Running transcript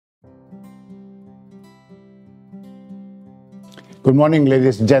Good morning,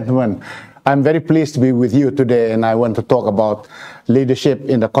 ladies and gentlemen. I'm very pleased to be with you today, and I want to talk about leadership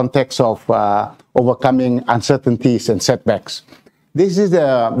in the context of overcoming uncertainties and setbacks. This is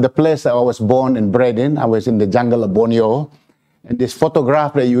the place that I was born and bred in. I was in the jungle of Borneo. And this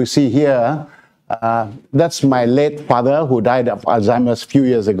photograph that you see here, that's my late father who died of Alzheimer's a few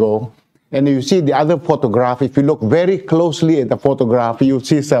years ago. And you see the other photograph. If you look very closely at the photograph, you'll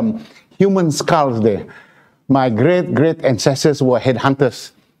see some human skulls there. My great ancestors were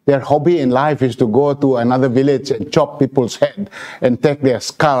headhunters. Their hobby in life is to go to another village and chop people's head and take their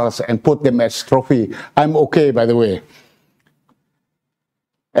skulls and put them as trophy. I'm okay, by the way.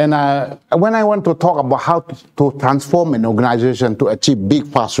 And when I want to talk about how to transform an organization to achieve big,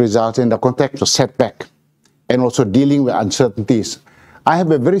 fast results in the context of setback and also dealing with uncertainties, I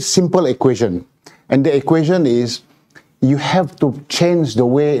have a very simple equation. And the equation is, you have to change the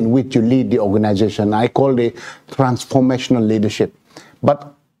way in which you lead the organization. I call it transformational leadership.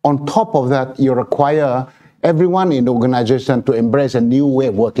 But on top of that, you require everyone in the organization to embrace a new way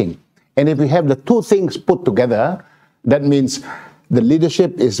of working. And if you have the two things put together, that means the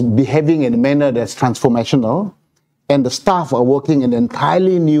leadership is behaving in a manner that's transformational, and the staff are working in an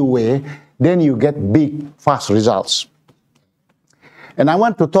entirely new way, then you get big, fast results. And I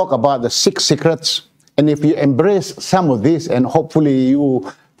want to talk about the 6 secrets. And if you embrace some of these, and hopefully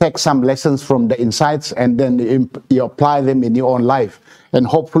you take some lessons from the insights, and then you apply them in your own life, and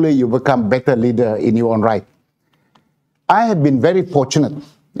hopefully you become a better leader in your own right. I have been very fortunate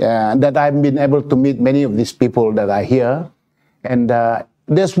that I've been able to meet many of these people that are here. And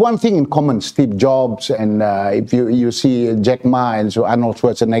there's one thing in common: Steve Jobs, and if you see Jack Ma and so Arnold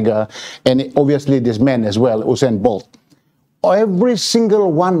Schwarzenegger, and obviously this man as well, Usain Bolt. Every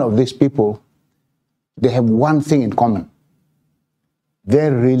single one of these people, they have one thing in common. They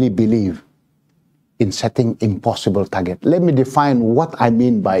really believe in setting impossible target. Let me define what I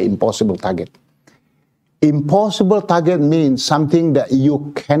mean by impossible target. Impossible target means something that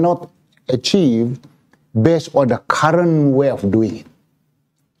you cannot achieve based on the current way of doing it.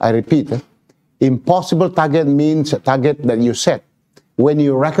 I repeat, impossible target means a target that you set when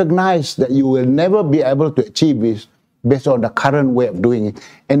you recognize that you will never be able to achieve it based on the current way of doing it,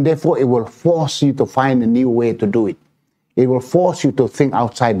 and therefore it will force you to find a new way to do it. It will force you to think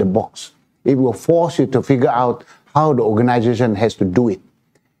outside the box. It will force you to figure out how the organization has to do it.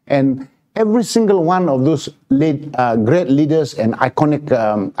 And every single one of those great leaders and iconic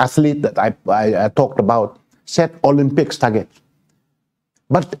athletes that I talked about set Olympics targets.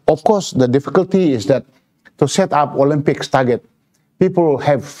 But of course, the difficulty is that to set up Olympics target, people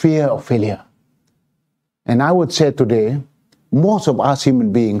have fear of failure. And I would say today, most of us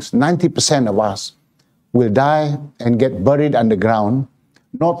human beings, 90% of us, will die and get buried underground,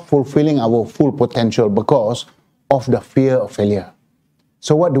 not fulfilling our full potential because of the fear of failure.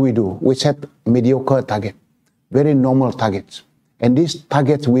 So what do? We set mediocre targets, very normal targets. And these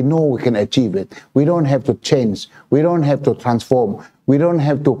targets, we know we can achieve it. We don't have to change. We don't have to transform. We don't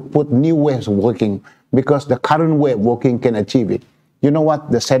have to put new ways of working because the current way of working can achieve it. You know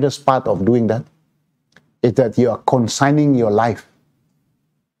what the saddest part of doing that is? That you are consigning your life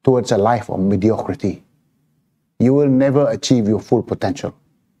towards a life of mediocrity. You will never achieve your full potential.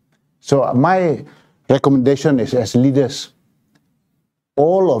 So my recommendation is, as leaders,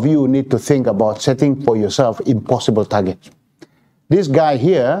 all of you need to think about setting for yourself impossible targets. This guy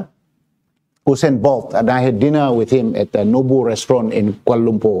here, Usain Bolt, and I had dinner with him at the Nobu restaurant in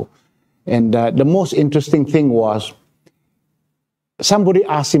Kuala Lumpur. And the most interesting thing was, somebody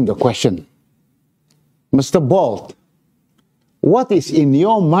asked him the question, Mr. Bolt, what is in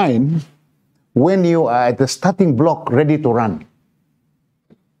your mind when you are at the starting block ready to run?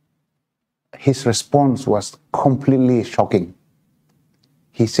 His response was completely shocking.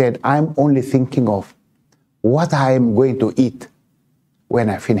 He said, I'm only thinking of what I am going to eat when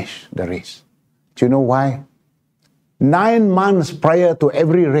I finish the race. Do you know why? 9 months prior to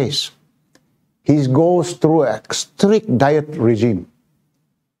every race, he goes through a strict diet regime.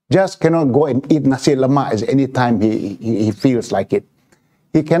 Just cannot go and eat nasi lemak as any time he feels like it.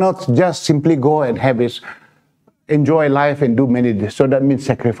 He cannot just simply go and enjoy life and do many things. So that means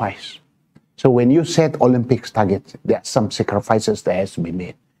sacrifice. So when you set Olympics targets, there are some sacrifices that has to be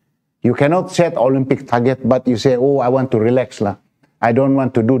made. You cannot set Olympic target, but you say, oh, I want to relax lah. I don't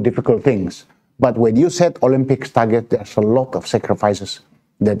want to do difficult things. But when you set Olympics target, there's a lot of sacrifices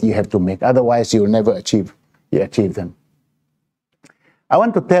that you have to make. Otherwise, you'll never achieve them. I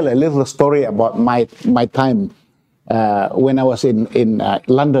want to tell a little story about my time when I was in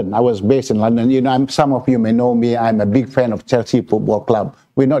London. I was based in London. You know, some of you may know me. I'm a big fan of Chelsea Football Club.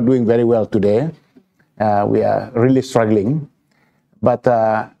 We're not doing very well today. We are really struggling. But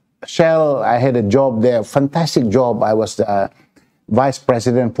Shell, I had a job there, fantastic job. I was the vice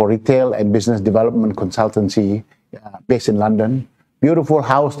president for retail and business development consultancy based in London. Beautiful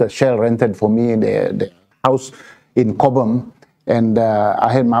house that Shell rented for me, the house in Cobham. And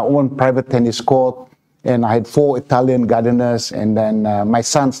I had my own private tennis court, and I had 4 Italian gardeners. And then my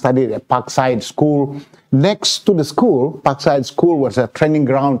son studied at Parkside School. Next to the school, Parkside School was a training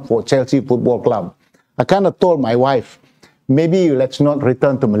ground for Chelsea Football Club. I kind of told my wife, maybe let's not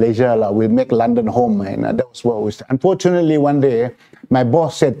return to Malaysia, we'll make London home. And that was what we said. Unfortunately, one day, my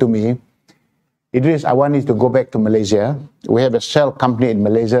boss said to me, Idris, I want you to go back to Malaysia. We have a shell company in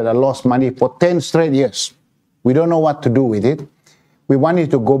Malaysia that lost money for 10 straight years. We don't know what to do with it. We want you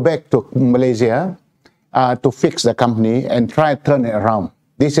to go back to Malaysia to fix the company and try to turn it around.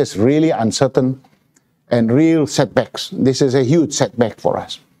 This is really uncertain and real setbacks. This is a huge setback for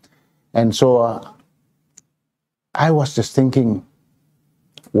us. And so I was just thinking,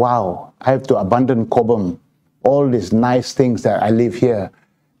 wow, I have to abandon Cobham, all these nice things that I live here.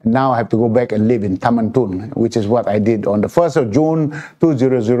 Now I have to go back and live in Taman Tun, which is what I did. On the 1st of June,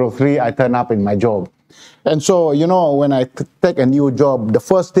 2003, I turned up in my job. And so, you know, when I take a new job, the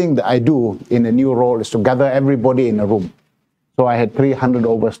first thing that I do in a new role is to gather everybody in a room. So I had 300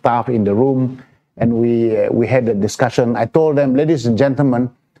 over staff in the room, and we had a discussion. I told them, ladies and gentlemen,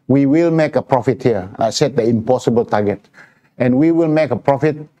 we will make a profit here. I set the impossible target. And we will make a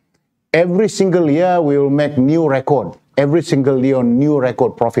profit. Every single year, we will make new record. Every single year, new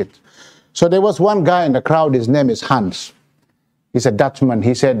record profit. So there was one guy in the crowd, his name is Hans. He's a Dutchman.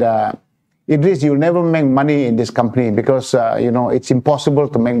 He said, Idris, you'll never make money in this company because, you know, it's impossible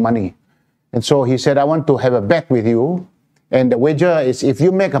to make money. And so he said, I want to have a bet with you. And the wager is, if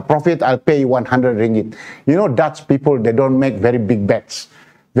you make a profit, I'll pay you 100 ringgit. You know, Dutch people, they don't make very big bets,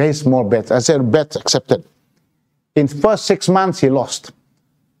 very small bets. I said, bet accepted. In the first 6 months, he lost.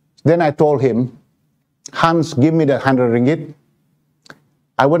 Then I told him, Hans, give me the 100 ringgit.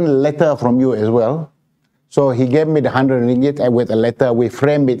 I want a letter from you as well. So he gave me the 100 ringgit, and with a letter, we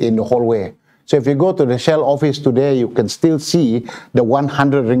framed it in the hallway. So if you go to the Shell office today, you can still see the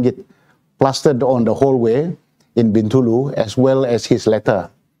 100 ringgit plastered on the hallway in Bintulu, as well as his letter.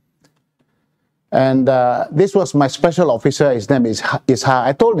 And this was my special officer. His name is Isha.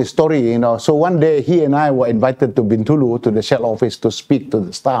 I told this story, you know. So one day, he and I were invited to Bintulu, to the Shell office, to speak to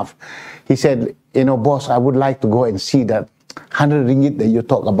the staff. He said, you know, boss, I would like to go and see that 100 ringgit that you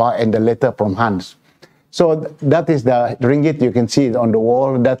talk about and the letter from Hans. So that is the ringgit. You can see it on the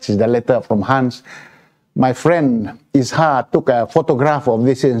wall. That is the letter from Hans. My friend Isha took a photograph of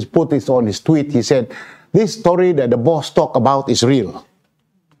this and put this on his tweet. He said, this story that the boss talked about is real.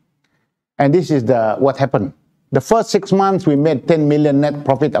 And this is what happened. The first 6 months, we made 10 million net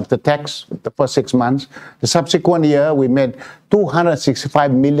profit after tax, the first 6 months. The subsequent year, we made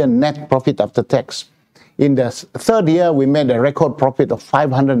 265 million net profit after tax. In the third year, we made a record profit of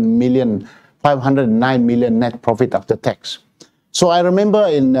 509 million net profit after tax. So I remember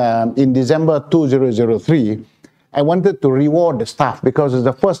in December 2003, I wanted to reward the staff because it's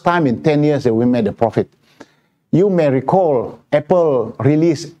the first time in 10 years that we made a profit. You may recall Apple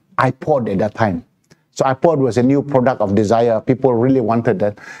released iPod at that time. So iPod was a new product of desire. People really wanted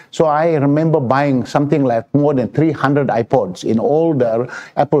that. So I remember buying something like more than 300 iPods in all the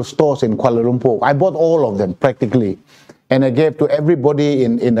Apple stores in Kuala Lumpur. I bought all of them practically. And I gave to everybody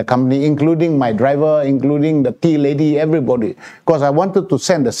in the company, including my driver, including the tea lady, everybody. Because I wanted to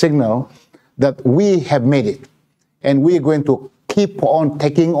send a signal that we have made it. And we are going to keep on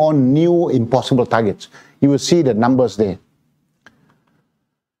taking on new impossible targets. You will see the numbers there.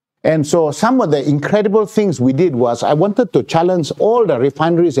 And so some of the incredible things we did was I wanted to challenge all the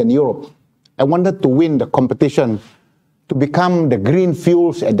refineries in Europe. I wanted to win the competition to become the green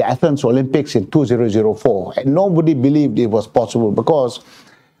fuels at the Athens Olympics in 2004. And nobody believed it was possible because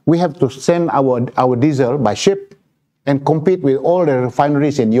we have to send our diesel by ship and compete with all the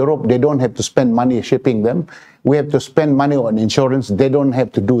refineries in Europe. They don't have to spend money shipping them. We have to spend money on insurance. They don't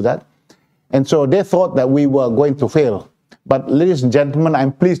have to do that. And so they thought that we were going to fail. But ladies and gentlemen,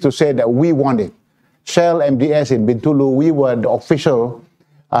 I'm pleased to say that we won it. Shell MDS in Bintulu, we were the official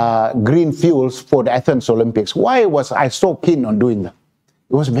green fuels for the Athens Olympics. Why was I so keen on doing that?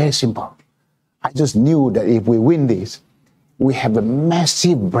 It was very simple. I just knew that if we win this, we have a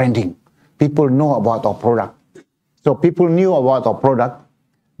massive branding. People know about our product. So people knew about our product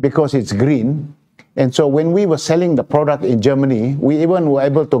because it's green. And so when we were selling the product in Germany, we even were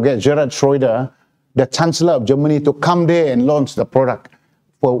able to get Gerhard Schröder, the Chancellor of Germany, to come there and launch the product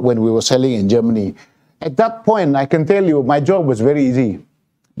for when we were selling in Germany. At that point, I can tell you, my job was very easy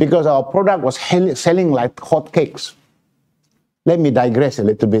because our product was selling like hotcakes. Let me digress a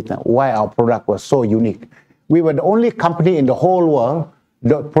little bit now, why our product was so unique. We were the only company in the whole world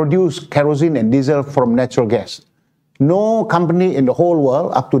that produced kerosene and diesel from natural gas. No company in the whole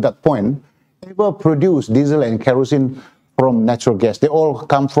world up to that point ever produced diesel and kerosene from natural gas. They all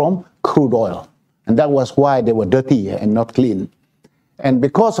come from crude oil. And that was why they were dirty and not clean. And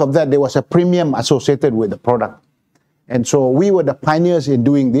because of that, there was a premium associated with the product. And so we were the pioneers in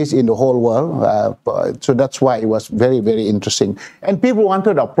doing this in the whole world. So that's why it was very, very interesting. And people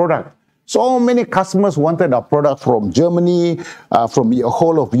wanted our product. So many customers wanted our product from Germany, from the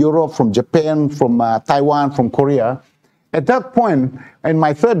whole of Europe, from Japan, from Taiwan, from Korea. At that point, in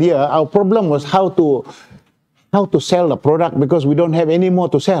my third year, our problem was how to sell the product because we don't have any more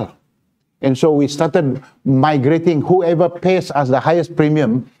to sell. And so we started migrating. Whoever pays us the highest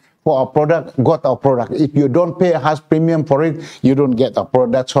premium for our product got our product. If you don't pay a high premium for it, you don't get our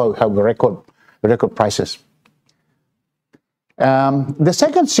product. That's how we have record prices. The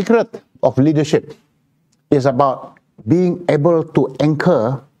second secret of leadership is about being able to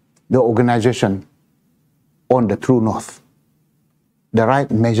anchor the organization on the true north, the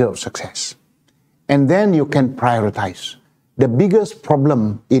right measure of success. And then you can prioritize. The biggest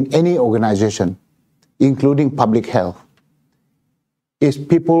problem in any organization, including public health, is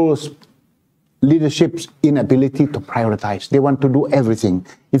people's leadership's inability to prioritize. They want to do everything.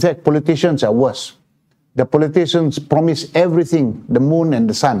 In fact, politicians are worse. The politicians promise everything, the moon and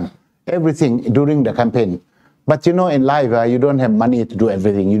the sun, everything during the campaign. But you know, in life, you don't have money to do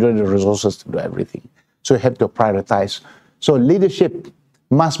everything. You don't have the resources to do everything. So you have to prioritize. So leadership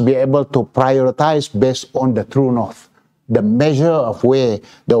must be able to prioritize based on the true north, the measure of where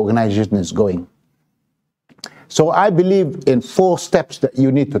the organization is going. So I believe in 4 steps that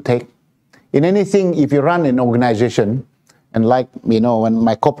you need to take. In anything, if you run an organization, and like, you know, in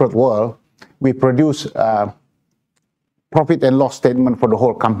my corporate world, we produce profit and loss statement for the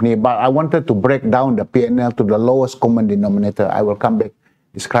whole company, but I wanted to break down the P&L to the lowest common denominator. I will come back,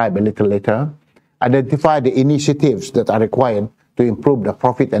 describe a little later. Identify the initiatives that are required to improve the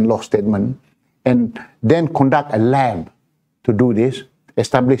profit and loss statement, and then conduct a lab to do this,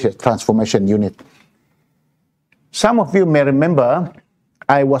 establish a transformation unit. Some of you may remember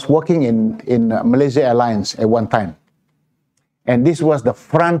I was working in Malaysia Airlines at one time. And this was the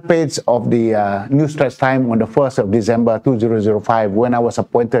front page of the New Straits Times on the 1st of December 2005 when I was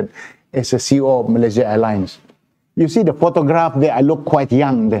appointed as a CEO of Malaysia Airlines. You see the photograph there, I look quite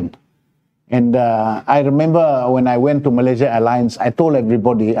young then. And I remember when I went to Malaysia Airlines, I told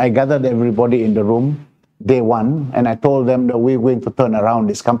everybody, I gathered everybody in the room, day one, and I told them that we're going to turn around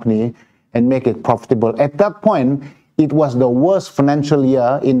this company and make it profitable. At that point, it was the worst financial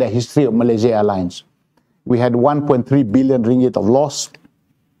year in the history of Malaysia Airlines. We had 1.3 billion ringgit of loss.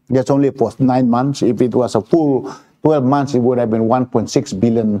 That's only for 9 months. If it was a full 12 months, it would have been 1.6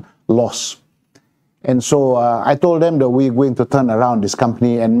 billion loss. And so I told them that we're going to turn around this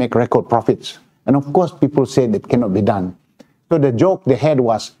company and make record profits. And of course, people said it cannot be done. So the joke they had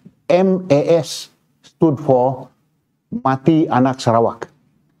was MAS stood for Mati Anak Sarawak.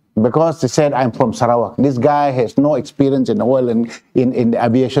 Because they said, I'm from Sarawak. This guy has no experience in oil and in the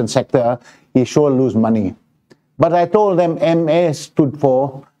aviation sector. He sure lose money. But I told them MA stood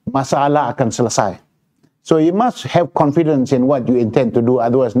for Masalah Akan Selesai. So you must have confidence in what you intend to do,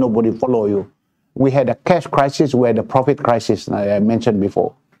 otherwise nobody follow you. We had a cash crisis, we had a profit crisis, I mentioned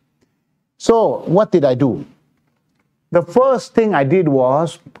before. So what did I do? The first thing I did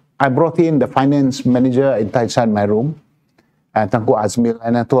was, I brought in the finance manager inside my room, Tengku Azmil,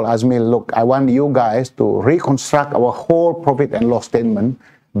 and I told Azmil, look, I want you guys to reconstruct our whole profit and loss statement,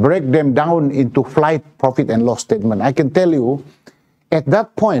 break them down into flight profit and loss statement. I can tell you, at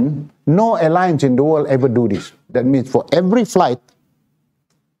that point, no airlines in the world ever do this. That means for every flight,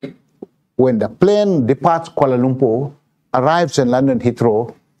 when the plane departs Kuala Lumpur, arrives in London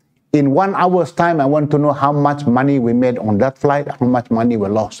Heathrow, in 1 hour's time, I want to know how much money we made on that flight, how much money we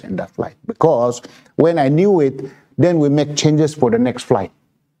lost in that flight. Because when I knew it, then we make changes for the next flight.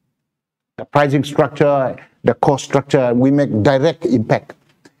 The pricing structure, the cost structure, we make direct impact.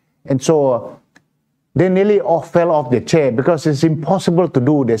 And so they nearly all fell off their chair because it's impossible to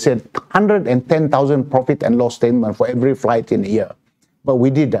do. They said 110,000 profit and loss statement for every flight in a year. But we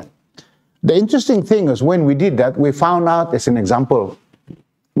did that. The interesting thing is when we did that, we found out, as an example,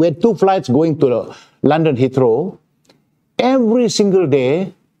 we had 2 flights going to London Heathrow. Every single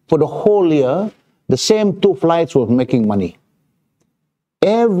day for the whole year, the same 2 flights were making money.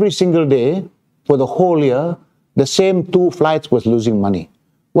 Every single day for the whole year, the same 2 flights was losing money.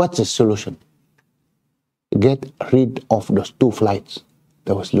 What's the solution? Get rid of those 2 flights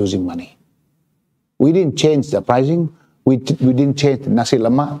that was losing money. We didn't change the pricing. We didn't change nasi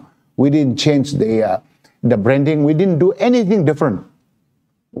lemak. We didn't change the branding. We didn't do anything different.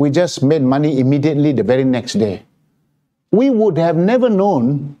 We just made money immediately the very next day. We would have never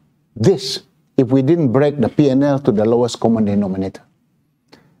known this if we didn't break the P&L to the lowest common denominator.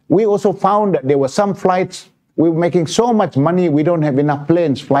 We also found that there were some flights, we were making so much money, we don't have enough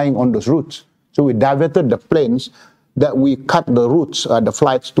planes flying on those routes. So we diverted the planes that we cut the routes, the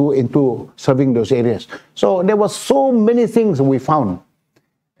flights to, into serving those areas. So there were so many things we found.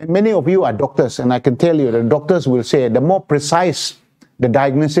 And many of you are doctors, and I can tell you the doctors will say the more precise the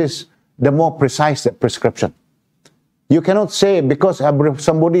diagnosis, the more precise the prescription. You cannot say because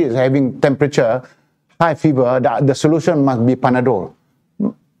somebody is having temperature, high fever, the solution must be Panadol.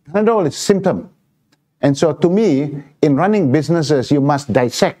 Panadol is symptom. And so to me, in running businesses, you must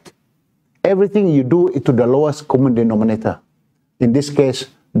dissect everything you do to the lowest common denominator. In this case,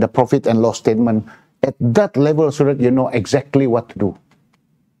 the profit and loss statement at that level so that you know exactly what to do.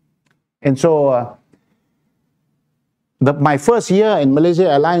 And so my first year in Malaysia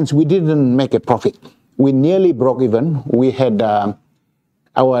Airlines, we didn't make a profit. We nearly broke even. We had the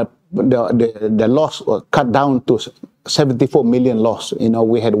loss cut down to 74 million loss. You know,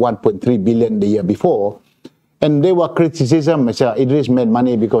 we had 1.3 billion the year before. And there were criticism, Mr. Idris made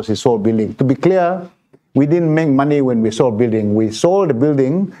money because he sold building. To be clear, we didn't make money when we sold building. We sold the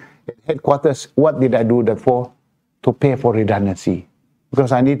building at headquarters. What did I do that for? To pay for redundancy.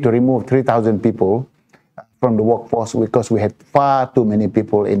 Because I need to remove 3,000 people from the workforce because we had far too many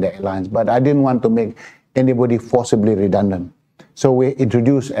people in the airlines. But I didn't want to make anybody forcibly redundant. So we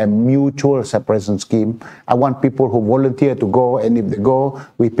introduced a mutual separation scheme. I want people who volunteer to go, and if they go,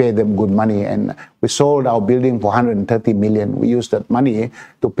 we pay them good money. And we sold our building for 130 million. We used that money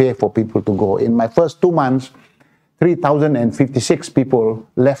to pay for people to go. In my first 2 months, 3,056 people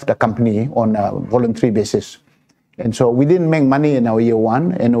left the company on a voluntary basis. And so we didn't make money in our year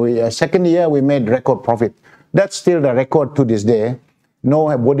one. And second year, we made record profit. That's still the record to this day.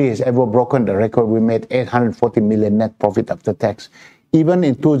 Nobody has ever broken the record. We made 840 million net profit after tax. Even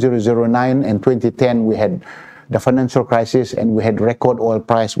in 2009 and 2010, we had the financial crisis and we had record oil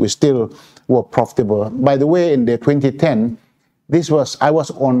price. We still were profitable. By the way, in the 2010, I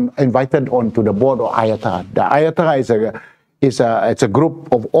was invited onto the board of IATA. The IATA is a group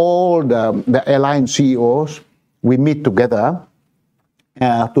of all the airline CEOs. We meet together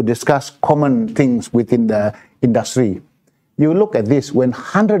to discuss common things within the industry. You look at this, when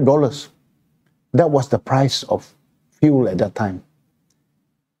 $100, that was the price of fuel at that time.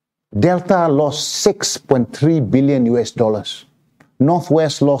 Delta lost 6.3 billion US dollars.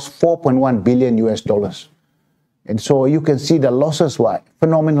 Northwest lost 4.1 billion US dollars. And so you can see the losses were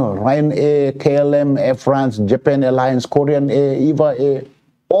phenomenal. Ryanair, KLM, Air France, Japan Airlines, Korean Air, EVA Air,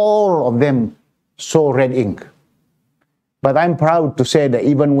 all of them saw red ink. But I'm proud to say that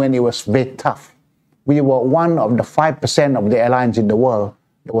even when it was very tough, we were one of the 5% of the airlines in the world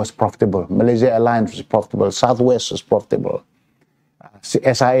that was profitable. Malaysia Airlines was profitable. Southwest was profitable.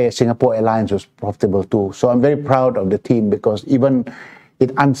 SIA, Singapore Airlines was profitable too. So I'm very proud of the team because even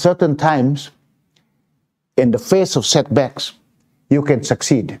in uncertain times, in the face of setbacks, you can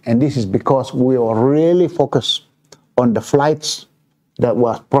succeed. And this is because we were really focused on the flights that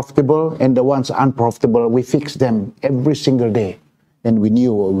were profitable and the ones unprofitable. We fixed them every single day and we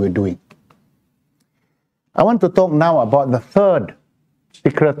knew what we were doing. I want to talk now about the third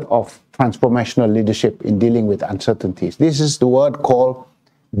secret of transformational leadership in dealing with uncertainties. This is the word called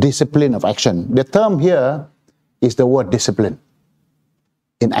discipline of action. The term here is the word discipline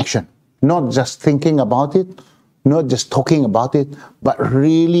in action. Not just thinking about it, not just talking about it, but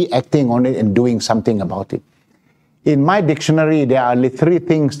really acting on it and doing something about it. In my dictionary, there are only 3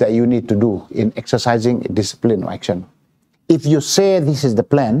 things that you need to do in exercising discipline of action. If you say this is the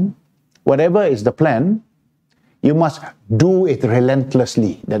plan, whatever is the plan, you must do it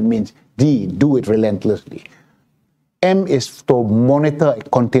relentlessly. That means D, do it relentlessly. M is to monitor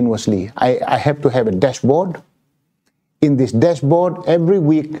it continuously. I have to have a dashboard. In this dashboard, every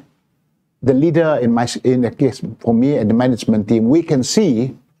week, the leader, in the case for me and the management team, we can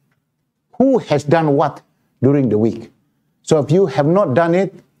see who has done what during the week. So if you have not done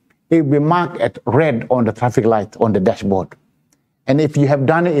it, it will be marked at red on the traffic light on the dashboard. And if you have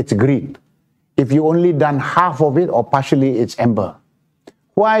done it, it's green. If you only done half of it or partially, it's amber.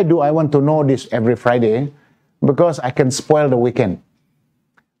 Why do I want to know this every Friday? Because I can spoil the weekend.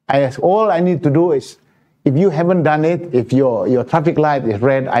 All I need to do is, if you haven't done it, if your traffic light is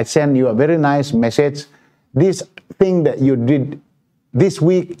red, I send you a very nice message. This thing that you did this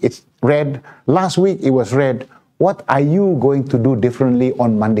week, it's red. Last week, it was red. What are you going to do differently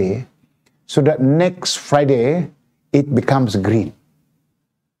on Monday so that next Friday, it becomes green.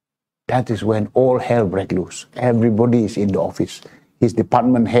 That is when all hell breaks loose. Everybody is in the office. His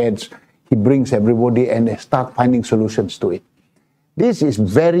department heads, he brings everybody and they start finding solutions to it. This is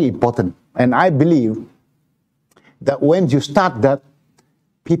very important. And I believe that when you start that,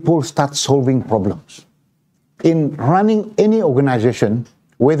 people start solving problems. In running any organization,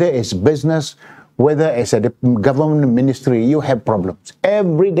 whether it's business, whether it's a government ministry, you have problems.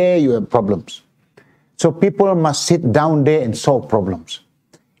 Every day you have problems. So people must sit down there and solve problems.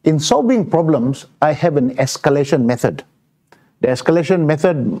 In solving problems, I have an escalation method. The escalation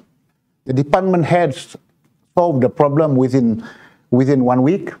method, the department heads solve the problem within 1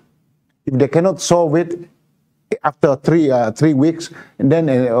 week. If they cannot solve it after 3 weeks, and then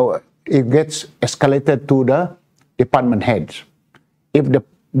it gets escalated to the department heads. If the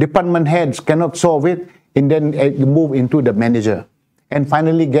department heads cannot solve it, and then it move into the manager, and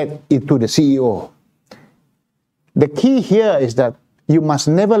finally get into the CEO. The key here is that you must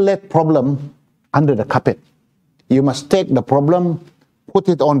never let problem under the carpet. You must take the problem, put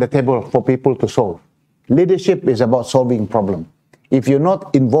it on the table for people to solve. Leadership is about solving problem. If you're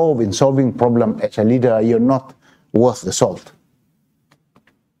not involved in solving problem as a leader, you're not worth the salt.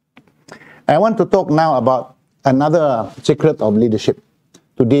 I want to talk now about another secret of leadership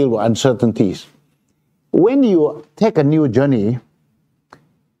to deal with uncertainties. When you take a new journey,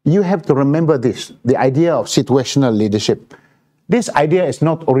 you have to remember this, the idea of situational leadership. This idea is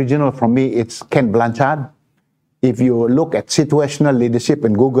not original from me, it's Ken Blanchard. If you look at situational leadership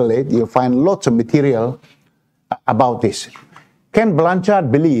and Google it, you'll find lots of material about this. Ken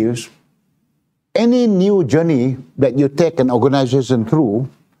Blanchard believes any new journey that you take an organization through,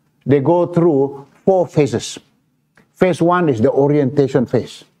 they go through 4 phases. Phase 1 is the orientation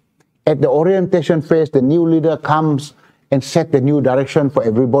phase. At the orientation phase, the new leader comes and set the new direction for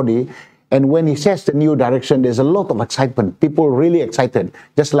everybody. And when he sets the new direction, there's a lot of excitement. People really excited.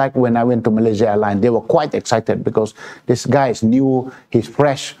 Just like when I went to Malaysia Airlines, they were quite excited because this guy is new, he's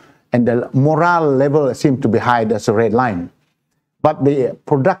fresh, and the morale level seemed to be high. That's a red line. But the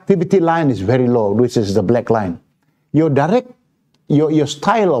productivity line is very low, which is the black line. Your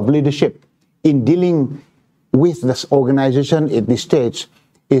style of leadership in dealing with this organization at this stage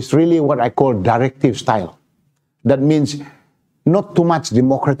is really what I call directive style. That means not too much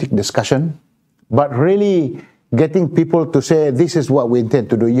democratic discussion, but really getting people to say, this is what we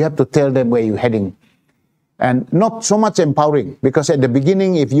intend to do. You have to tell them where you're heading. And not so much empowering, because at the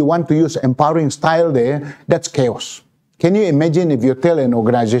beginning, if you want to use empowering style there, that's chaos. Can you imagine if you tell an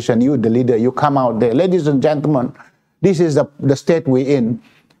organization, you, the leader, you come out there, ladies and gentlemen, this is the state we're in.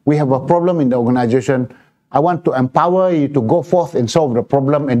 We have a problem in the organization. I want to empower you to go forth and solve the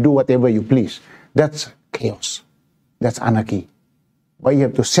problem and do whatever you please. That's chaos. That's anarchy. But you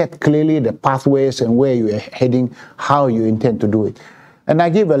have to set clearly the pathways and where you are heading, how you intend to do it. And I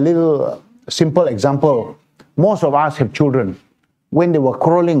give a little simple example. Most of us have children. When they were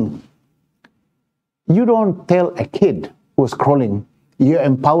crawling, you don't tell a kid who's crawling, you're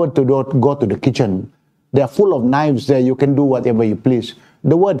empowered to go to the kitchen. They're full of knives there, you can do whatever you please.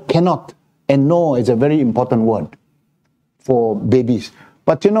 The word cannot and no is a very important word for babies.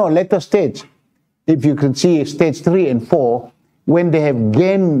 But you know, later stage, if you can see stage 3 and 4, when they have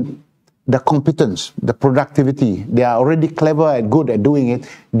gained the competence, the productivity, they are already clever and good at doing it,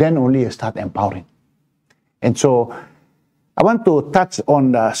 then only you start empowering. And so I want to touch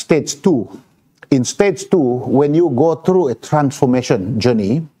on stage 2. In stage 2, when you go through a transformation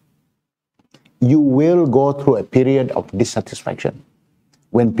journey, you will go through a period of dissatisfaction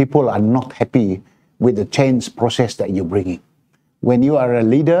when people are not happy with the change process that you're bringing. When you are a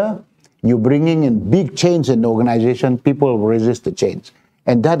leader, you're bringing in big change in the organization, people will resist the change.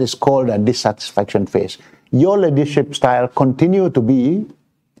 And that is called a dissatisfaction phase. Your leadership style continue to be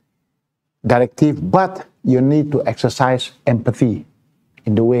directive, but you need to exercise empathy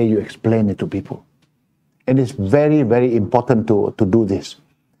in the way you explain it to people. And it's very, very important to do this.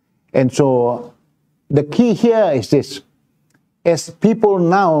 And so the key here is this. As people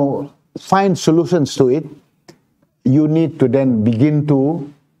now find solutions to it, you need to then begin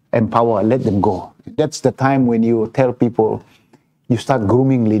to empower, let them go. That's the time when you tell people, you start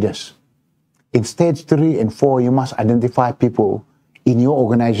grooming leaders. In stage 3 and 4, you must identify people in your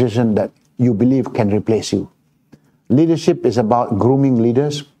organization that you believe can replace you. Leadership is about grooming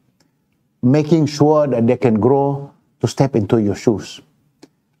leaders, making sure that they can grow to step into your shoes.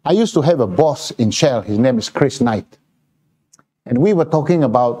 I used to have a boss in Shell, his name is Chris Knight. And we were talking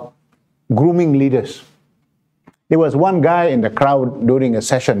about grooming leaders. There was one guy in the crowd during a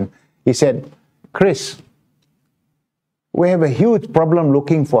session. He said, Chris, We have a huge problem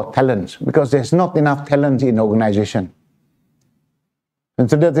looking for talents because there's not enough talent in the organization. And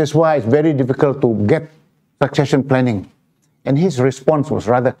so that is why it's very difficult to get succession planning. And his response was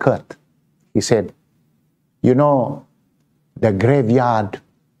rather curt. He said, you know, the graveyard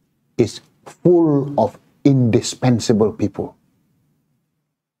is full of indispensable people.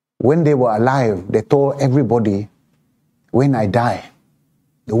 When they were alive, they told everybody, when I die,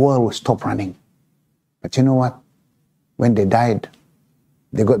 the world will stop running. But you know what? When they died,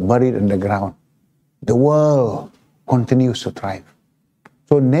 they got buried in the ground. The world continues to thrive.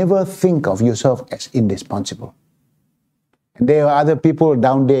 So never think of yourself as indispensable. And there are other people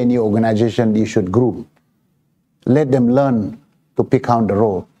down there in your organization you should groom. Let them learn to pick out the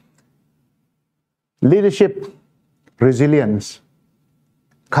role. Leadership resilience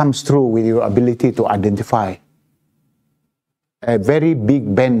comes through with your ability to identify a very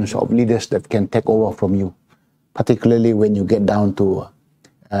big bench of leaders that can take over from you, particularly when you get down to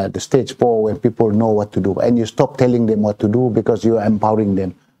the stage 4 where people know what to do, and you stop telling them what to do because you are empowering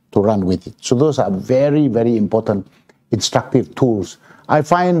them to run with it. So those are very, very important instructive tools. I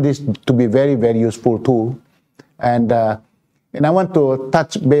find this to be very, very useful tool, and I want to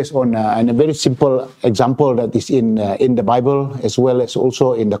touch base on a very simple example that is in the Bible as well as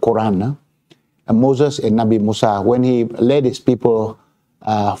also in the Quran. Moses and Nabi Musa, when he led his people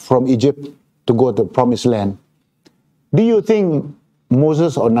from Egypt to go to the promised land. Do you think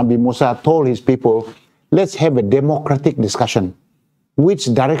Moses or Nabi Musa told his people, let's have a democratic discussion, which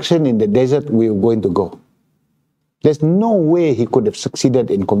direction in the desert we are going to go? There's no way he could have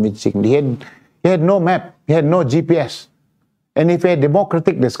succeeded in convincing. He had no map, he had no GPS. And if he had a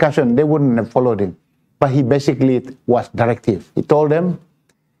democratic discussion, they wouldn't have followed him. But he basically was directive. He told them,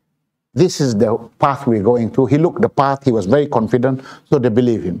 this is the path we're going through. He looked the path, he was very confident, so they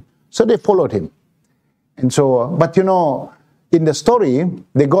believed him. So they followed him. And so, but you know, in the story,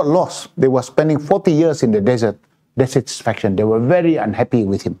 they got lost. They were spending 40 years in the desert, dissatisfaction. They were very unhappy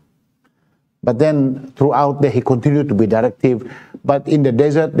with him. But then throughout there, he continued to be directive. But in the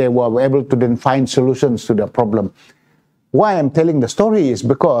desert, they were able to then find solutions to the problem. Why I'm telling the story is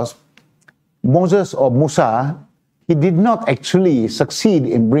because Moses or Musa, he did not actually succeed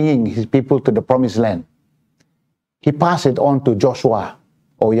in bringing his people to the promised land. He passed it on to Joshua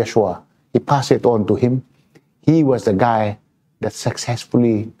or Yeshua. He passed it on to him. He was the guy that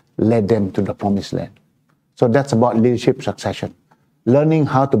successfully led them to the promised land. So that's about leadership succession. Learning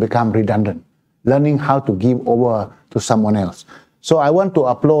how to become redundant. Learning how to give over to someone else. So I want to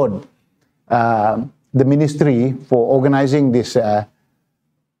applaud the ministry for organizing this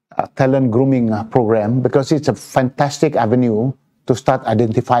talent grooming program, because it's a fantastic avenue to start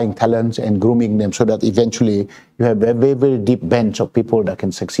identifying talents and grooming them so that eventually you have a very, very deep bench of people that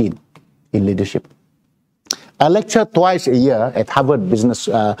can succeed in leadership. I lecture twice a year at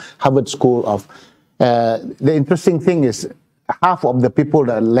Harvard School of. The interesting thing is half of the people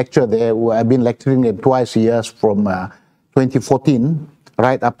that lecture there, I've been lecturing them twice a year from 2014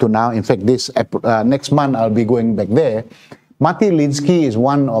 right up to now. In fact, this next month I'll be going back there. Matti Linsky is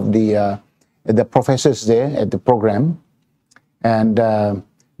one of the professors there at the program. And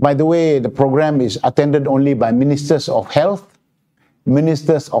by the way, the program is attended only by ministers of health,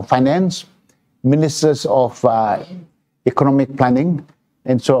 ministers of finance, ministers of economic planning,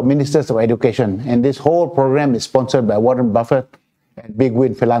 and so ministers of education. And this whole program is sponsored by Warren Buffett and Big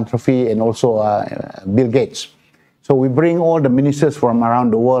Win Philanthropy and also Bill Gates. So we bring all the ministers from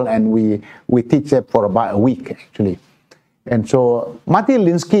around the world and we teach them for about a week actually. And so Matti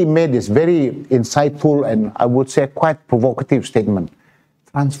Linsky made this very insightful and I would say quite provocative statement.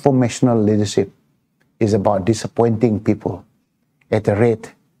 Transformational leadership is about disappointing people at a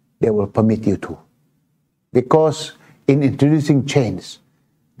rate they will permit you to. Because in introducing change,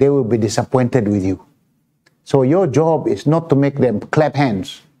 they will be disappointed with you. So your job is not to make them clap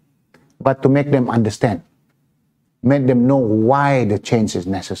hands, but to make them understand. Make them know why the change is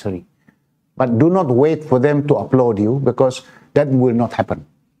necessary. But do not wait for them to applaud you, because that will not happen.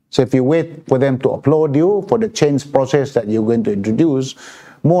 So if you wait for them to applaud you for the change process that you're going to introduce,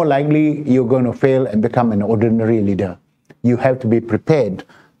 more likely you're going to fail and become an ordinary leader. You have to be prepared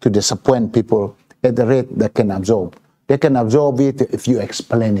to disappoint people at the rate they can absorb. They can absorb it if you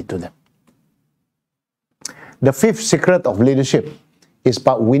explain it to them. The fifth secret of leadership is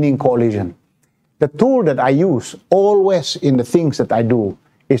about winning coalition. The tool that I use always in the things that I do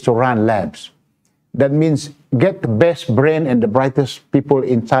is to run labs. That means get the best brain and the brightest people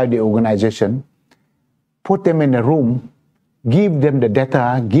inside the organization, put them in a room, give them the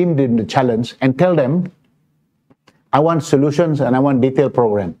data, give them the challenge, and tell them, I want solutions and I want detailed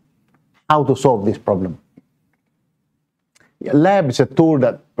program, how to solve this problem. Lab is a tool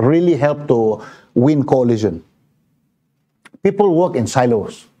that really helps to win coalition. People work in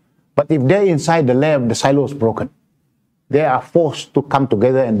silos, but if they're inside the lab, the silo is broken. They are forced to come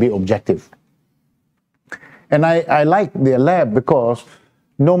together and be objective. And I like the lab because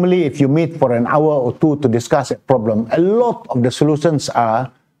normally if you meet for an hour or two to discuss a problem, a lot of the solutions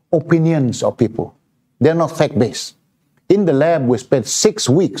are opinions of people. They're not fact-based. In the lab, we spent 6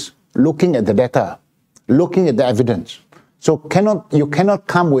 weeks looking at the data, looking at the evidence. So you cannot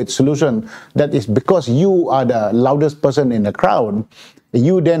come with solution that is because you are the loudest person in the crowd,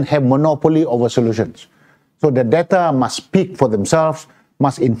 you then have monopoly over solutions. So the data must speak for themselves,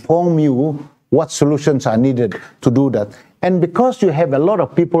 must inform you what solutions are needed to do that. And because you have a lot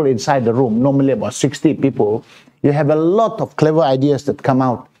of people inside the room, normally about 60 people, you have a lot of clever ideas that come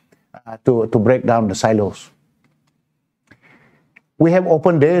out to break down the silos. We have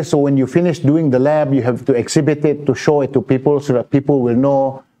open days, so when you finish doing the lab, you have to exhibit it, to show it to people so that people will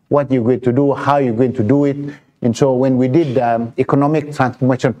know what you're going to do, how you're going to do it. And so when we did the economic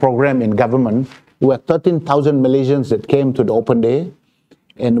transformation program in government, we were 13,000 Malaysians that came to the open day.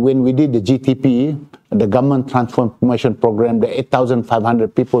 And when we did the GTP, the government transformation program, the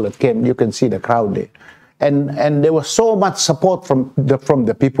 8,500 people that came, you can see the crowd there. And there was so much support from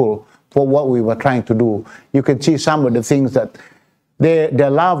the people for what we were trying to do. You can see some of the things that they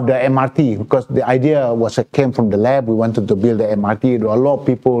loved the MRT because the idea came from the lab. We wanted to build the MRT. There were a lot of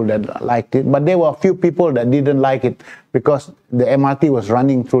people that liked it, but there were a few people that didn't like it because the MRT was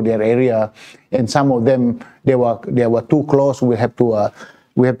running through their area, and some of them they were too close. We have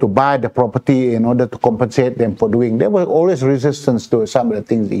to buy the property in order to compensate them for doing. There was always resistance to some of the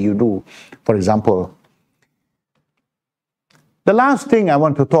things that you do, for example. The last thing I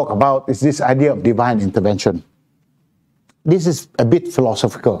want to talk about is this idea of divine intervention. This is a bit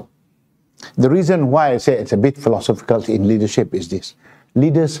philosophical. The reason why I say it's a bit philosophical in leadership is this.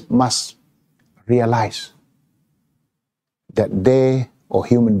 Leaders must realize that they or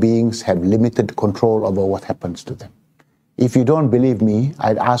human beings have limited control over what happens to them. If you don't believe me,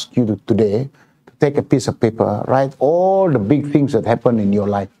 I'd ask you today to take a piece of paper, write all the big things that happen in your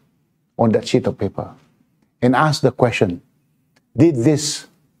life on that sheet of paper, and ask the question, did this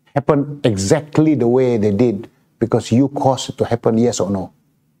happen exactly the way they did because you caused it to happen, yes or no?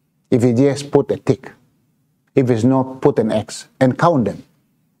 If it's yes, put a tick. If it's not, put an X, and count them.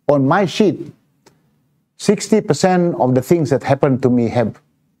 On my sheet, 60% of the things that happened to me have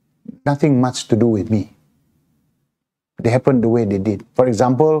nothing much to do with me. They happened the way they did. For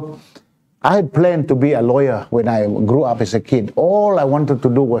example, I had planned to be a lawyer when I grew up as a kid. All I wanted to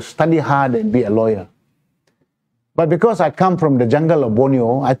do was study hard and be a lawyer. But because I come from the jungle of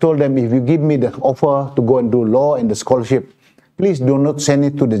Borneo, I told them, if you give me the offer to go and do law and the scholarship, please do not send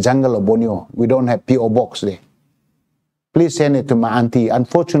it to the jungle of Borneo. We don't have P.O. box there. Please send it to my auntie.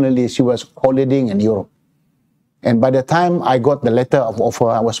 Unfortunately, she was holidaying in Europe. And by the time I got the letter of offer,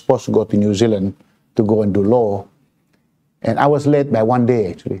 I was supposed to go to New Zealand to go and do law. And I was late by 1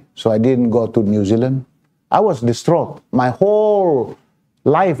 day, actually. So I didn't go to New Zealand. I was distraught. My whole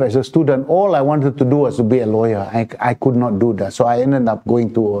life as a student, all I wanted to do was to be a lawyer. I could not do that. So I ended up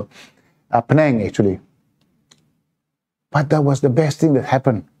going to Penang, actually. But that was the best thing that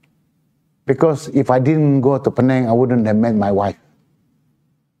happened. Because if I didn't go to Penang, I wouldn't have met my wife.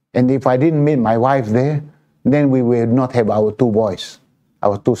 And if I didn't meet my wife there, then we would not have our 2 boys,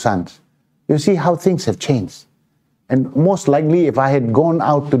 our 2 sons. You see how things have changed. And most likely, if I had gone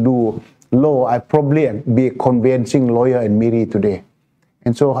out to do law, I'd probably be a conveyancing lawyer in Miri today.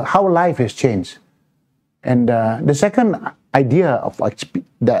 And so how life has changed. And the second idea of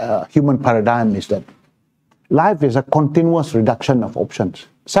the human paradigm is that life is a continuous reduction of options.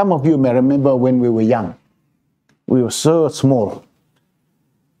 Some of you may remember when we were young, we were so small.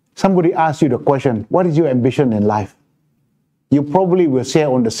 Somebody asked you the question, what is your ambition in life? You probably will say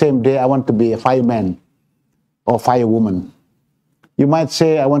on the same day, I want to be a fireman or firewoman. You might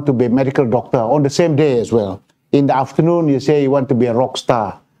say, I want to be a medical doctor on the same day as well. In the afternoon, you say you want to be a rock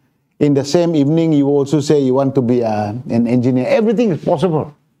star. In the same evening, you also say you want to be an engineer. Everything is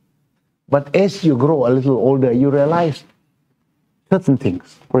possible. But as you grow a little older, you realize certain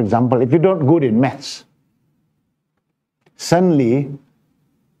things. For example, if you're not good in maths, suddenly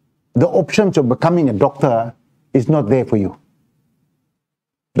the options of becoming a doctor is not there for you.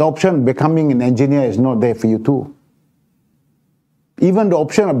 The option of becoming an engineer is not there for you too. Even the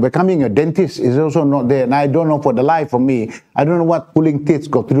option of becoming a dentist is also not there. And I don't know for the life of me, I don't know what pulling teeth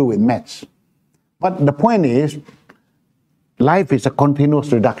got to do with maths. But the point is, life is a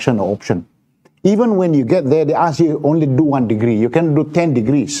continuous reduction of option. Even when you get there, they ask you only do 1 degree. You can do 10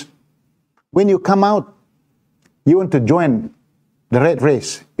 degrees. When you come out, You want to join the red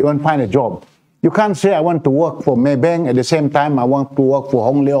race. You want to find a job. You can't say, I want to work for Maybank at the same time I want to work for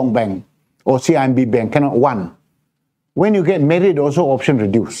Hong Leong Bank or CIMB Bank. Cannot one. When you get married, also option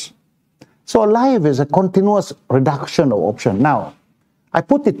reduce. So life is a continuous reduction of option. Now, I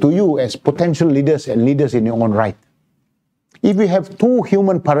put it to you as potential leaders and leaders in your own right. If you have two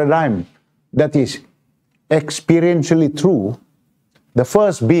human paradigms that is experientially true, the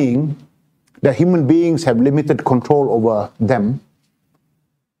first being that human beings have limited control over them,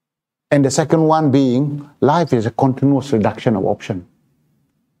 and the second one being life is a continuous reduction of option.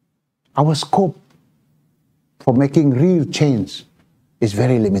 Our scope for making real change is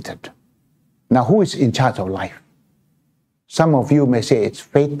very limited. Now, who is in charge of life? Some of you may say it's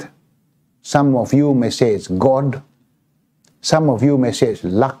fate. Some of you may say it's God. Some of you may say it's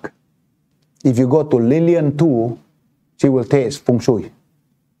luck. If you go to Lillian too, she will say it's feng shui.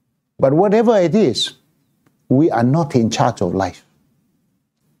 But whatever it is, we are not in charge of life.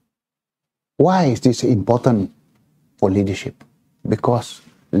 Why is this important for leadership? Because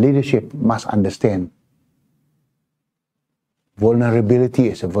leadership must understand vulnerability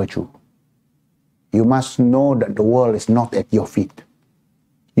is a virtue. You must know that the world is not at your feet.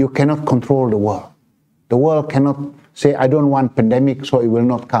 You cannot control the world. The world cannot say, I don't want pandemic, so it will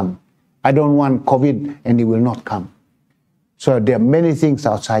not come. I don't want COVID, and it will not come. So there are many things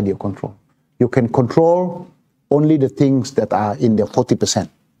outside your control. You can control only the things that are in the 40%.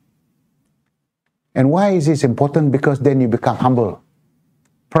 And why is this important? Because then you become humble.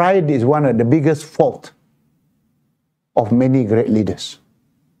 Pride is one of the biggest faults of many great leaders.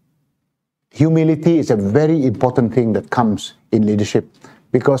 Humility is a very important thing that comes in leadership,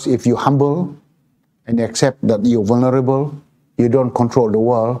 because if you humble and accept that you're vulnerable, you don't control the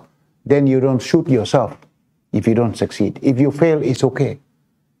world, then you don't shoot yourself if you don't succeed. If you fail, it's okay.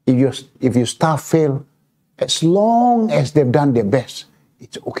 If your staff fail, as long as they've done their best,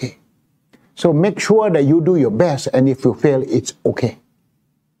 it's okay. So make sure that you do your best, and if you fail, it's okay.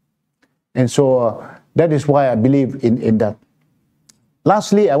 And so that is why I believe in that.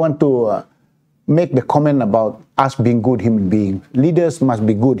 Lastly, I want to make the comment about us being good human beings. Leaders must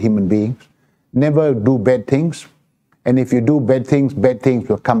be good human beings. Never do bad things. And if you do bad things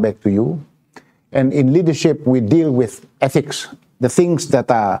will come back to you. And in leadership, we deal with ethics, the things that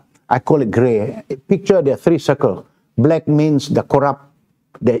are, I call it gray. Picture there are three circles. Black means the corrupt,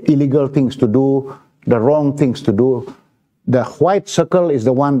 the illegal things to do, the wrong things to do. The white circle is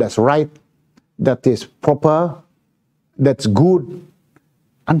the one that's right, that is proper, that's good.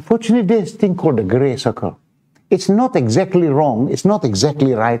 Unfortunately, there's a thing called the gray circle. It's not exactly wrong, it's not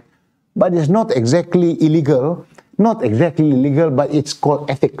exactly right, but it's not exactly illegal, not exactly illegal, but it's called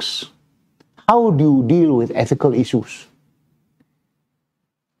ethics. How do you deal with ethical issues?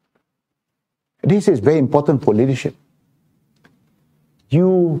 This is very important for leadership.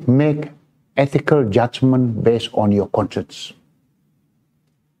 You make ethical judgment based on your conscience.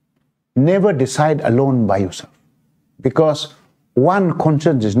 Never decide alone by yourself, because one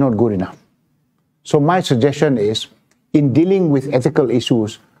conscience is not good enough. So my suggestion is, in dealing with ethical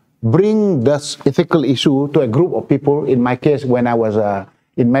issues, bring this ethical issue to a group of people. In my case, when I was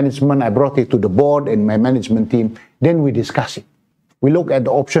in management, I brought it to the board and my management team. Then we discuss it. We look at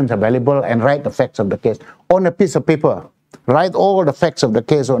the options available and write the facts of the case on a piece of paper. Write all the facts of the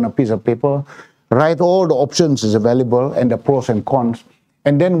case on a piece of paper. Write all the options is available and the pros and cons.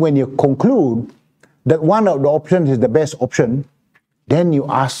 And then when you conclude that one of the options is the best option, then you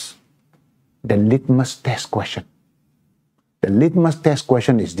ask the litmus test question. The litmus test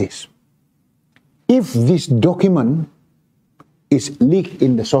question is this: if this document is leaked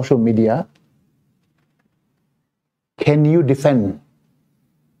in the social media, can you defend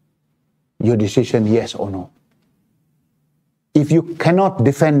your decision, yes or no? If you cannot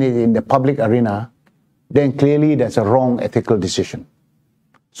defend it in the public arena, then clearly that's a wrong ethical decision.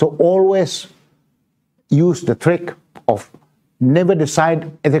 So always use the trick of never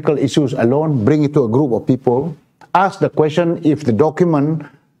decide ethical issues alone, bring it to a group of people, ask the question, if the document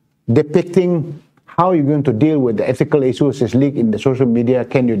depicting how you're going to deal with the ethical issues is leaked in the social media,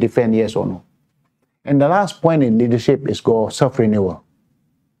 can you defend, yes or no? And the last point in leadership is called self-renewal.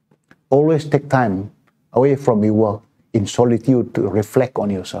 Always take time away from your work in solitude to reflect on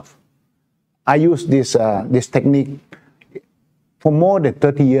yourself. I use this technique for more than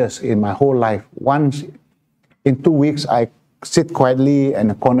 30 years in my whole life. Once in 2 weeks, I sit quietly in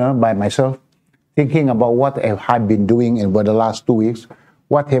a corner by myself, thinking about what have I been doing over the last 2 weeks,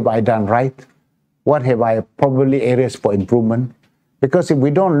 what have I done right, what have I probably areas for improvement. Because if we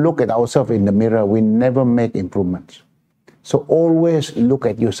don't look at ourselves in the mirror, we never make improvements. So always look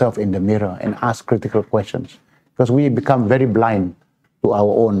at yourself in the mirror and ask critical questions. because we become very blind to our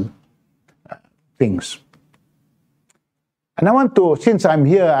own things. And I want to, since I'm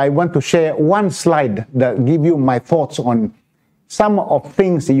here, I want to share one slide that give you my thoughts on some of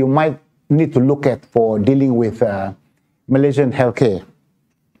things that you might need to look at for dealing with Malaysian healthcare.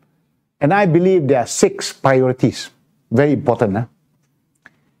 And I believe there are 6 priorities, very important. Huh?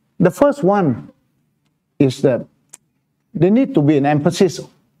 The first one is that there need to be an emphasis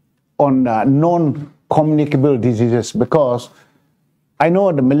on non-communicable diseases, because I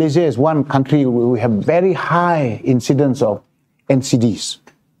know that Malaysia is one country where we have very high incidence of NCDs.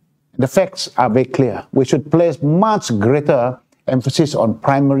 The facts are very clear. We should place much greater emphasis on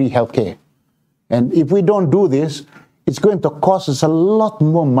primary healthcare. And if we don't do this, it's going to cost us a lot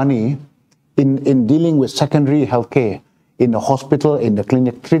more money in dealing with secondary healthcare, in the hospital, in the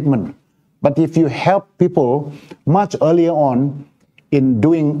clinic treatment. But if you help people much earlier on in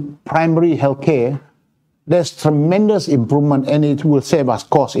doing primary healthcare, there's tremendous improvement, and it will save us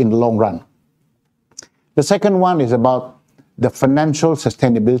costs in the long run. The second one is about the financial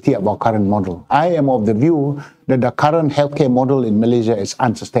sustainability of our current model. I am of the view that the current healthcare model in Malaysia is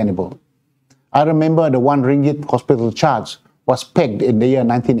unsustainable. I remember the 1 ringgit hospital charge was pegged in the year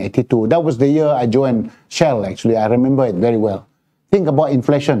 1982. That was the year I joined Shell, actually. I remember it very well. Think about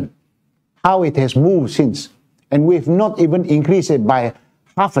inflation, how it has moved since. And we've not even increased it by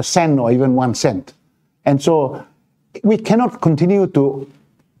half a cent or even 1 cent. And so we cannot continue to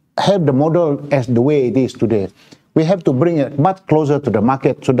have the model as the way it is today. We have to bring it much closer to the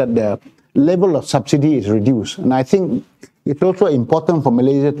market so that the level of subsidy is reduced. And I think it's also important for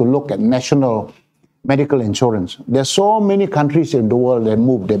Malaysia to look at national medical insurance. There's so many countries in the world that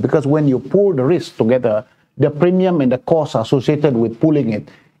move there, because when you pool the risk together, the premium and the cost associated with pooling it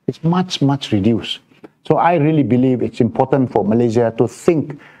is much, much reduced. So I really believe it's important for Malaysia to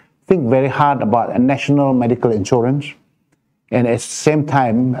think very hard about a national medical insurance, and at the same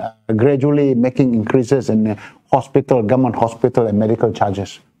time, gradually making increases in hospital, government hospital and medical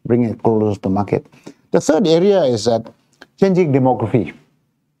charges, bringing it closer to the market. The third area is that changing demography.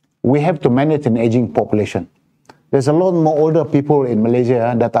 We have to manage an aging population. There's a lot more older people in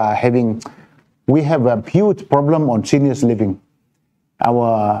Malaysia that are we have a huge problem on seniors living.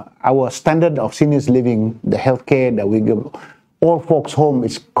 Our standard of seniors living, the healthcare that we give all folks home,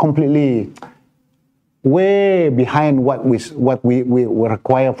 is completely way behind what we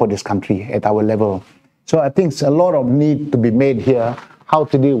require for this country at our level. So I think a lot of need to be made here, how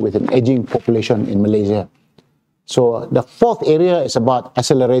to deal with an aging population in Malaysia. So the fourth area is about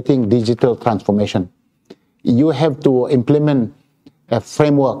accelerating digital transformation. You have to implement a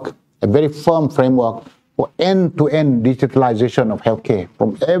framework, a very firm framework for end-to-end digitalization of healthcare,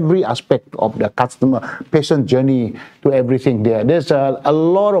 from every aspect of the patient journey to everything there. There's a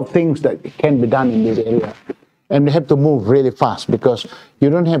lot of things that can be done in this area. And we have to move really fast, because you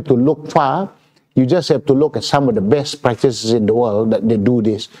don't have to look far. You just have to look at some of the best practices in the world that they do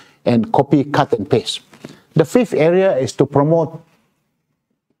this and copy, cut, and paste. The fifth area is to promote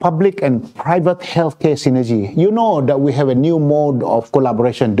public and private healthcare synergy. You know that we have a new mode of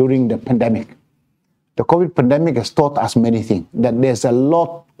collaboration during the pandemic. The COVID pandemic has taught us many things, that there's a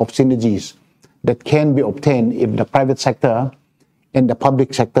lot of synergies that can be obtained if the private sector and the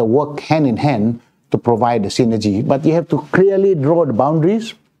public sector work hand in hand to provide the synergy. But you have to clearly draw the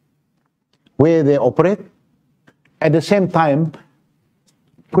boundaries where they operate. At the same time,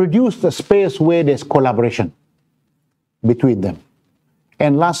 produce the space where there's collaboration between them.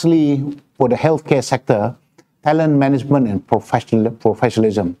 And lastly, for the healthcare sector, talent management and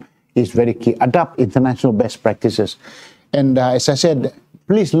professionalism is very key. Adopt international best practices. And as I said,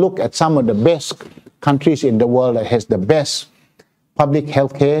 please look at some of the best countries in the world that has the best public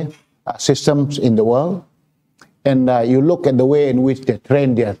healthcare systems in the world. And you look at the way in which they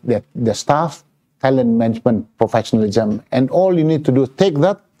train their staff, talent management, professionalism, and all you need to do is take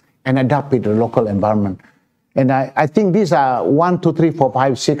that and adapt it to the local environment. And I think these are 1, 2, 3, 4,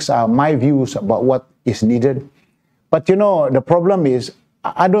 5, 6 are my views about what is needed. But you know, the problem is,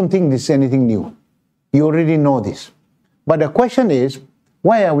 I don't think this is anything new. You already know this. But the question is,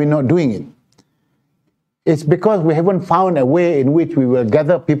 why are we not doing it? It's because we haven't found a way in which we will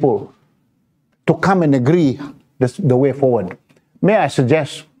gather people to come and agree the way forward. May I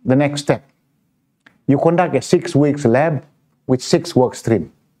suggest the next step? You conduct a 6 weeks lab with 6 work streams,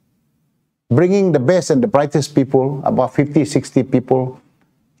 bringing the best and the brightest people, about 50, 60 people,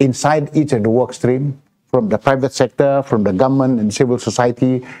 inside each of the work stream, from the private sector, from the government and civil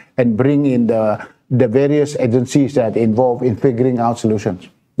society, and bring in the various agencies that are involved in figuring out solutions.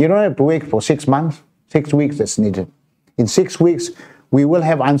 You don't have to wait for 6 months, 6 weeks that's needed. In 6 weeks, we will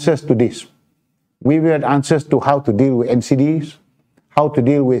have answers to this. We will have answers to how to deal with NCDs, how to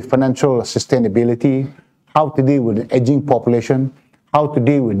deal with financial sustainability, how to deal with the aging population, how to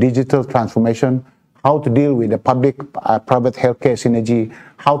deal with digital transformation, how to deal with the public-private healthcare synergy,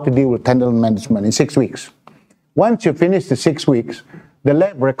 how to deal with tender management in 6 weeks. Once you finish the 6 weeks, the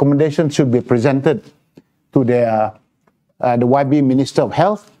lab recommendation should be presented to the YB Minister of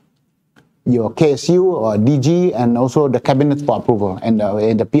Health, your KSU or DG, and also the Cabinet for approval, and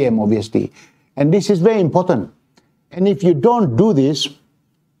the PM, obviously. And this is very important. And if you don't do this,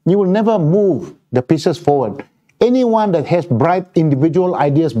 you will never move the pieces forward. Anyone that has bright individual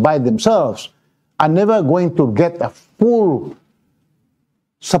ideas by themselves are never going to get a full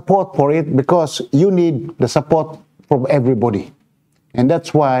support for it, because you need the support from everybody. And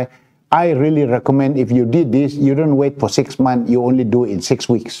that's why I really recommend, if you did this, you don't wait for 6 months, you only do it in 6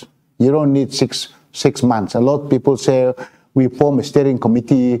 weeks. You don't need six months. A lot of people say, we form a steering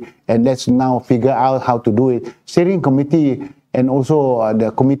committee and let's now figure out how to do it. Steering committee and also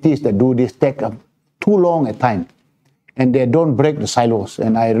the committees that do this take too long a time, and they don't break the silos.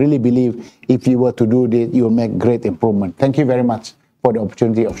 And I really believe if you were to do this, you will make great improvement. Thank you very much for the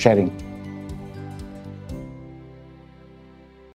opportunity of sharing.